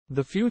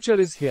The future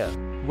is here.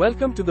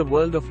 Welcome to the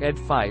world of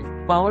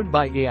Ed5, powered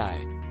by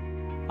AI.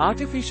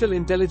 Artificial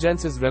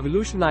intelligence is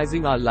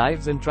revolutionizing our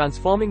lives and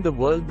transforming the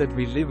world that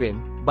we live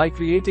in, by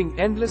creating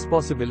endless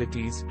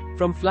possibilities,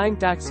 from flying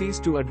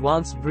taxis to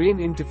advanced brain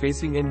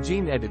interfacing and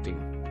gene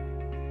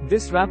editing.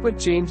 This rapid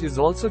change is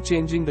also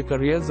changing the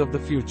careers of the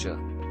future.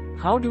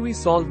 How do we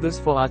solve this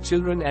for our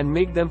children and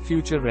make them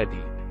future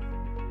ready?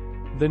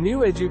 The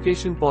new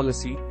education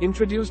policy,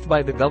 introduced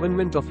by the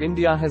Government of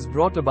India, has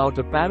brought about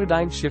a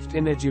paradigm shift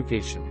in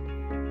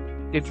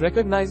education. It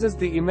recognizes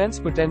the immense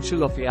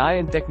potential of AI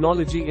and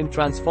technology in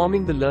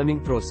transforming the learning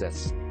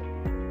process.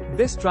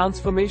 This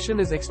transformation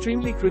is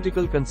extremely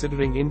critical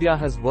considering India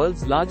has the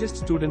world's largest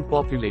student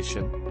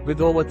population,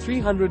 with over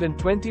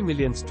 320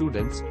 million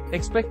students,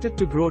 expected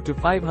to grow to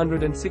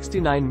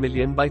 569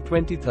 million by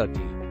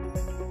 2030.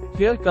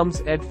 Here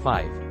comes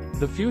Ed5,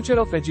 the future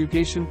of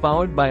education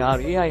powered by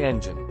our AI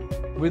engine.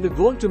 With a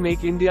goal to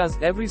make India's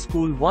every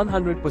school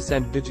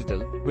 100%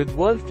 digital, with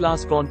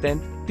world-class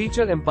content,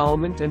 teacher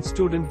empowerment and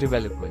student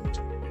development.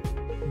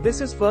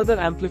 This is further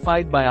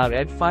amplified by our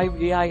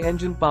Ed5 AI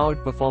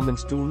engine-powered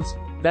performance tools,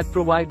 that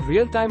provide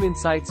real-time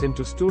insights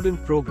into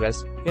student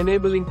progress,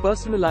 enabling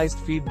personalized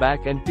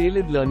feedback and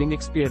tailored learning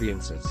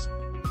experiences.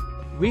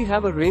 We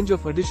have a range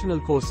of additional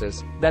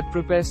courses, that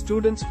prepare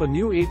students for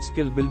new-age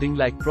skill building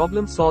like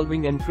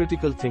problem-solving and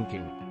critical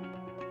thinking.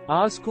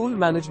 Our school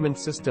management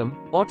system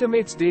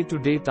automates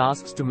day-to-day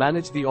tasks to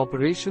manage the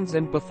operations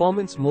and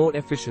performance more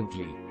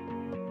efficiently.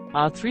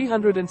 Our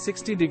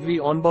 360-degree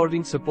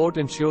onboarding support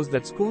ensures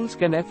that schools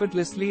can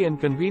effortlessly and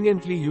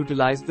conveniently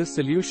utilize this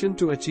solution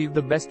to achieve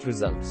the best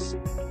results,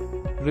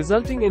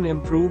 resulting in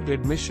improved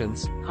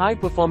admissions,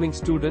 high-performing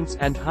students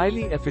and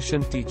highly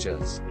efficient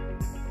teachers.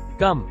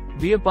 Come,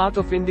 be a part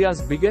of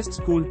India's biggest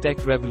school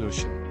tech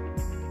revolution.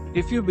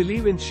 If you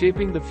believe in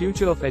shaping the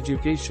future of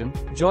education,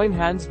 join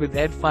hands with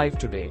Ed5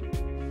 today.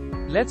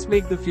 Let's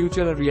make the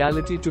future a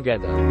reality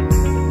together.